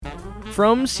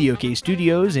From COK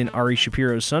Studios in Ari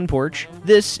Shapiro's Sun Porch,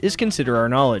 this is Consider Our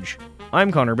Knowledge.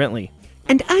 I'm Connor Bentley.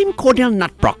 And I'm Cordell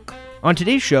Nutbrock. On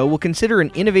today's show, we'll consider an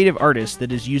innovative artist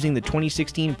that is using the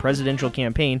 2016 presidential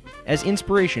campaign as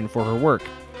inspiration for her work.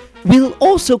 We'll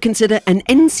also consider an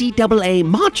NCAA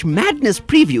March Madness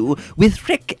preview with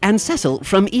Rick and Cecil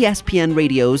from ESPN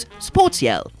Radio's Sports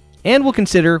Yell. And we'll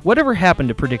consider whatever happened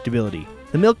to predictability.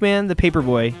 The Milkman, the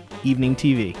Paperboy, evening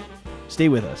TV. Stay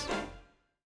with us.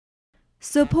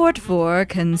 Support for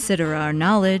Consider Our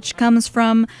Knowledge comes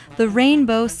from the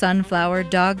Rainbow Sunflower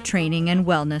Dog Training and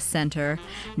Wellness Center,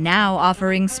 now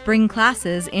offering spring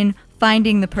classes in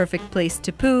finding the perfect place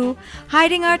to poo,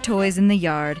 hiding our toys in the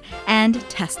yard, and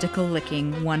testicle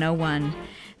licking 101.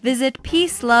 Visit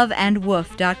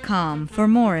peaceloveandwoof.com for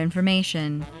more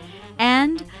information.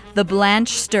 And the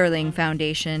Blanche Sterling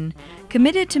Foundation,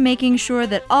 committed to making sure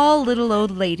that all little old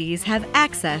ladies have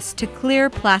access to clear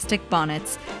plastic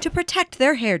bonnets to protect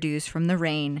their hairdos from the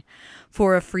rain.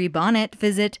 For a free bonnet,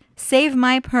 visit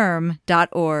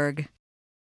SaveMyPerm.org.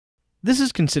 This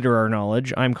is Consider Our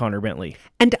Knowledge. I'm Connor Bentley.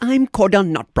 And I'm Cordell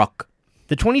Nutbrock.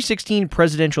 The 2016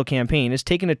 presidential campaign has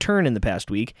taken a turn in the past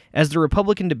week. As the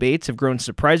Republican debates have grown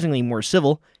surprisingly more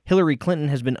civil, Hillary Clinton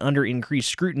has been under increased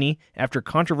scrutiny after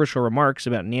controversial remarks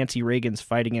about Nancy Reagan's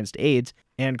fight against AIDS,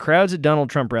 and crowds at Donald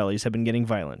Trump rallies have been getting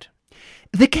violent.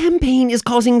 The campaign is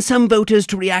causing some voters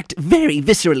to react very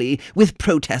viscerally with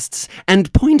protests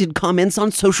and pointed comments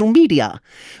on social media.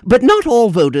 But not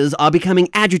all voters are becoming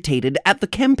agitated at the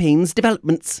campaign's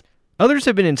developments. Others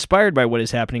have been inspired by what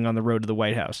is happening on the road to the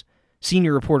White House.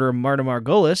 Senior reporter Marta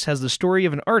Margolis has the story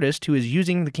of an artist who is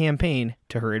using the campaign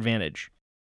to her advantage.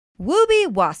 Whoopi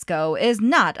Wasco is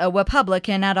not a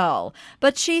Republican at all,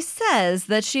 but she says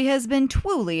that she has been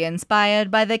truly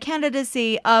inspired by the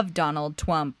candidacy of Donald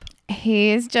Trump.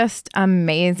 He's just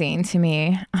amazing to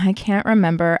me. I can't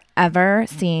remember ever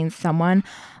seeing someone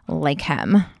like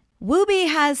him. Whoopi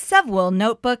has several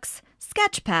notebooks,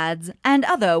 sketch pads, and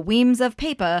other weems of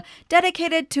paper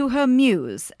dedicated to her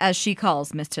muse, as she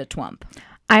calls Mr. Trump.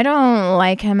 I don't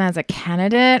like him as a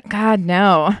candidate. God,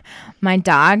 no. My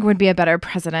dog would be a better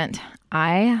president.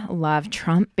 I love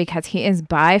Trump because he is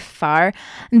by far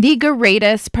the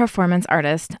greatest performance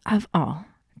artist of all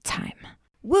time.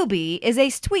 Whoopi is a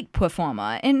street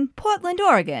performer in Portland,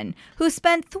 Oregon, who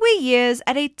spent 3 years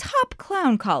at a top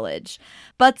clown college,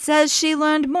 but says she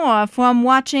learned more from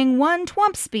watching one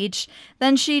Trump speech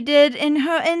than she did in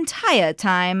her entire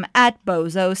time at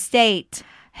Bozo State.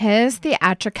 His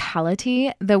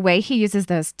theatricality, the way he uses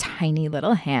those tiny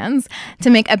little hands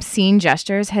to make obscene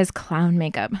gestures, his clown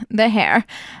makeup, the hair.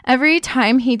 Every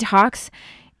time he talks,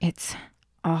 it's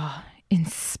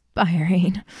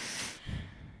inspiring.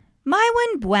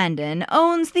 Mywin Brandon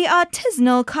owns the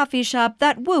artisanal coffee shop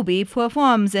that Whoopi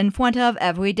performs in front of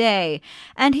every day,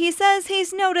 and he says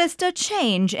he's noticed a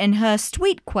change in her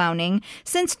street crowning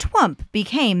since Trump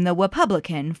became the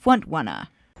Republican frontrunner.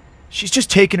 She's just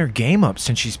taken her game up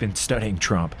since she's been studying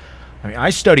Trump.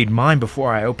 I studied mine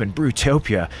before I opened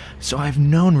Brewtopia, so I've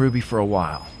known Ruby for a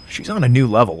while. She's on a new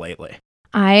level lately.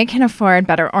 I can afford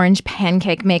better orange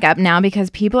pancake makeup now because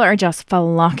people are just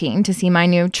flocking to see my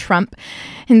new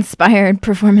Trump-inspired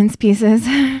performance pieces.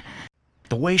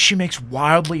 The way she makes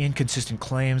wildly inconsistent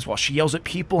claims while she yells at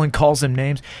people and calls them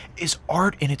names is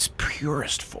art in its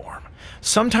purest form.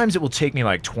 Sometimes it will take me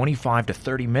like 25 to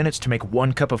 30 minutes to make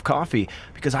one cup of coffee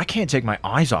because I can't take my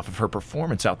eyes off of her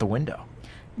performance out the window.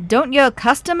 Don't your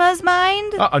customers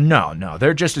mind? No.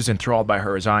 They're just as enthralled by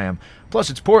her as I am. Plus,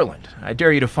 it's Portland. I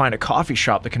dare you to find a coffee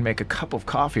shop that can make a cup of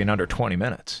coffee in under 20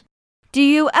 minutes. Do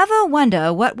you ever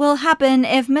wonder what will happen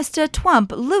if Mr.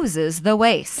 Trump loses the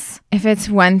race? If it's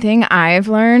one thing I've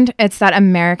learned, it's that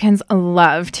Americans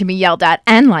love to be yelled at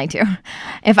and lied to.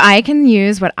 If I can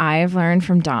use what I've learned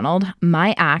from Donald,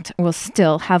 my act will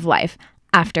still have life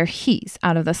after he's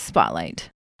out of the spotlight.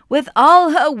 With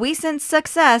all her recent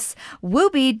success,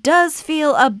 Whoopi does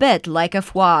feel a bit like a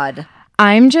fraud.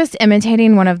 I'm just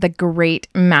imitating one of the great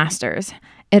masters.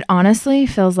 It honestly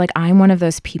feels like I'm one of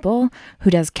those people who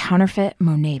does counterfeit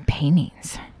Monet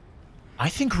paintings. I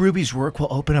think Ruby's work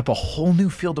will open up a whole new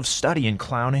field of study in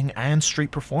clowning and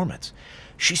street performance.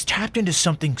 She's tapped into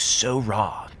something so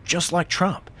raw, just like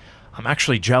Trump. I'm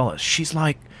actually jealous. She's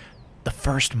like the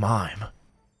first mime.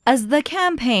 As the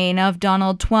campaign of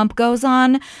Donald Trump goes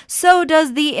on, so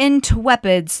does the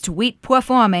intrepid street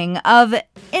performing of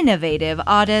innovative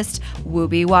artist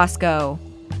Whoopi Wasco.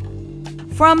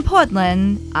 From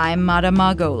Portland, I'm Marta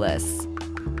Margolis.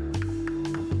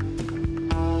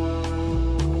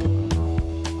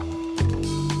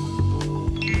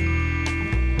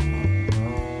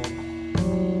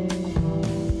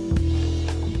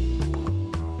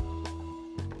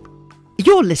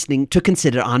 You're listening to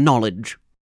Consider Our Knowledge.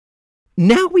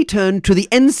 Now we turn to the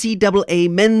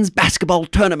NCAA men's basketball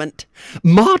tournament.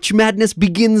 March Madness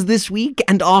begins this week,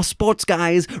 and our sports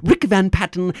guys, Rick Van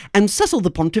Patten and Cecil the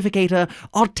Pontificator,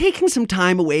 are taking some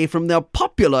time away from their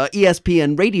popular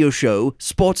ESPN radio show,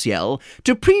 Sports Yell,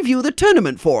 to preview the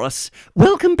tournament for us.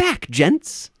 Welcome back,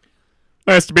 gents.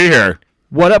 Nice to be here.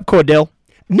 What up, Cordell?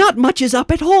 Not much is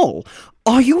up at all.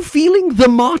 Are you feeling the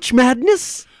March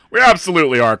Madness? We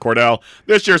absolutely are, Cordell.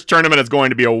 This year's tournament is going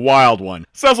to be a wild one.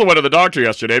 Cecil went to the doctor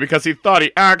yesterday because he thought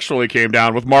he actually came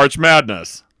down with March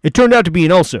Madness. It turned out to be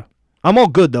an ulcer. I'm all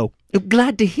good, though.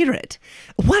 Glad to hear it.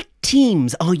 What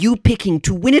teams are you picking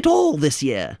to win it all this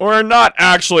year? We're not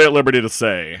actually at liberty to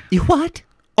say. What?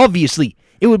 Obviously,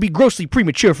 it would be grossly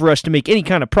premature for us to make any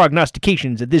kind of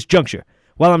prognostications at this juncture.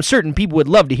 While I'm certain people would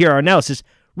love to hear our analysis,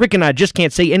 Rick and I just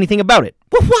can't say anything about it.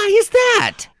 Well, why is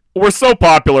that? We're so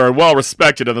popular and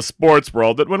well-respected in the sports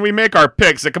world that when we make our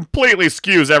picks, it completely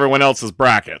skews everyone else's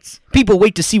brackets. People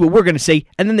wait to see what we're going to say,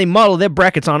 and then they model their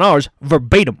brackets on ours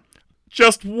verbatim.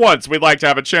 Just once, we'd like to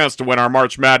have a chance to win our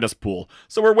March Madness pool,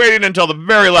 so we're waiting until the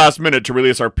very last minute to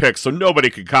release our picks so nobody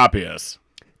can copy us.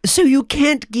 So you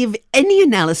can't give any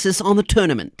analysis on the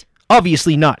tournament?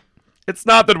 Obviously not. It's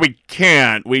not that we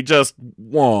can't, we just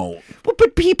won't. Well,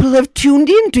 but people have tuned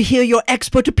in to hear your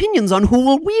expert opinions on who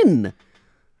will win.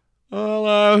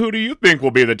 Well, who do you think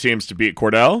will be the teams to beat,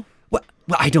 Cordell? Well,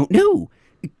 I don't know.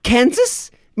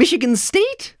 Kansas? Michigan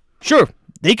State? Sure,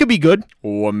 they could be good.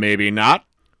 Or maybe not.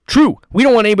 True, we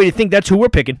don't want anybody to think that's who we're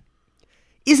picking.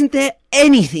 Isn't there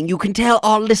anything you can tell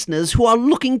our listeners who are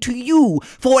looking to you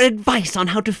for advice on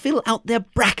how to fill out their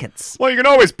brackets? Well, you can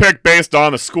always pick based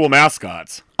on the school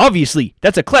mascots. Obviously,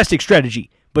 that's a classic strategy,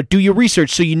 but do your research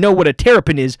so you know what a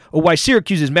terrapin is or why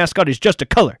Syracuse's mascot is just a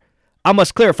color. I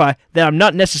must clarify that I'm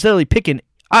not necessarily picking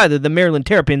either the Maryland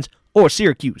Terrapins or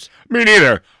Syracuse. Me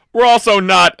neither. We're also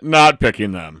not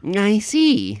picking them. I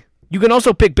see. You can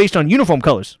also pick based on uniform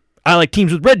colors. I like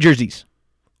teams with red jerseys.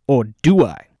 Or do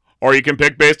I? Or you can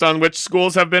pick based on which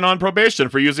schools have been on probation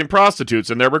for using prostitutes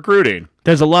in their recruiting.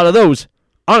 There's a lot of those.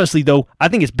 Honestly, though, I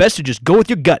think it's best to just go with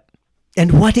your gut.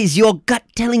 And what is your gut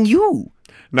telling you?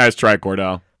 Nice try,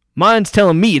 Cordell. Mine's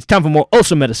telling me it's time for more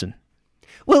ulcer medicine.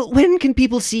 Well, when can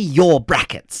people see your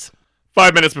brackets?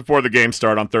 5 minutes before the game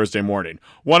start on Thursday morning.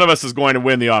 One of us is going to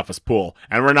win the office pool,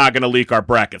 and we're not going to leak our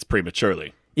brackets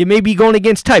prematurely. It may be going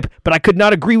against type, but I could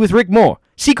not agree with Rick more.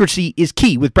 Secrecy is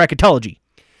key with bracketology.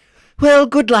 Well,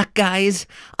 good luck, guys.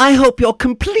 I hope your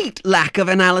complete lack of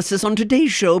analysis on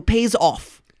today's show pays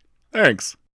off.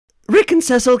 Thanks. Rick and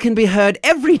Cecil can be heard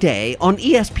every day on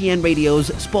ESPN Radio's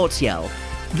Sports Yell.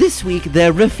 This week,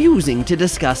 they're refusing to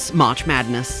discuss March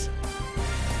Madness.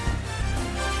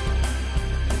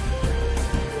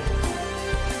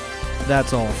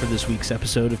 That's all for this week's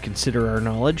episode of Consider Our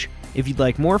Knowledge. If you'd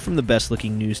like more from the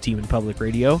best-looking news team in public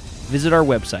radio, visit our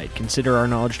website,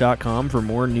 considerourknowledge.com, for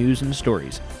more news and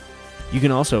stories. You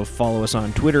can also follow us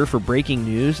on Twitter for breaking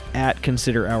news at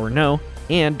ConsiderOurKnow,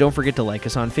 and don't forget to like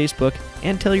us on Facebook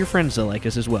and tell your friends to like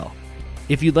us as well.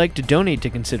 If you'd like to donate to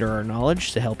Consider Our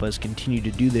Knowledge to help us continue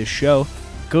to do this show,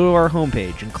 go to our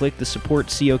homepage and click the Support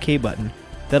COK button.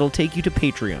 That'll take you to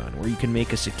Patreon, where you can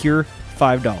make a secure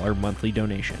 $5 monthly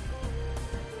donation.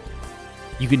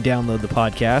 You can download the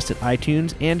podcast at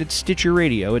iTunes and at Stitcher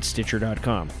Radio at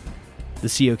Stitcher.com. The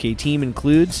COK team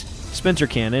includes Spencer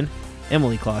Cannon,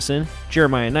 Emily Clausen,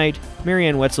 Jeremiah Knight,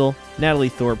 Marianne Wetzel, Natalie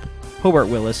Thorpe, Hobart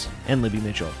Willis, and Libby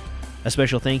Mitchell. A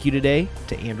special thank you today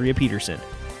to Andrea Peterson.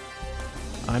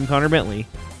 I'm Connor Bentley.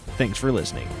 Thanks for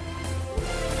listening.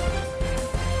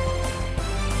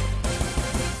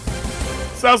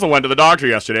 Cecil went to the doctor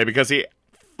yesterday because he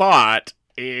thought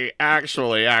he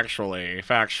factually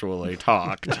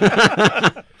talked.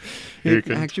 He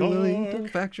can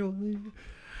Factually.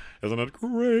 Isn't it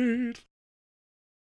great?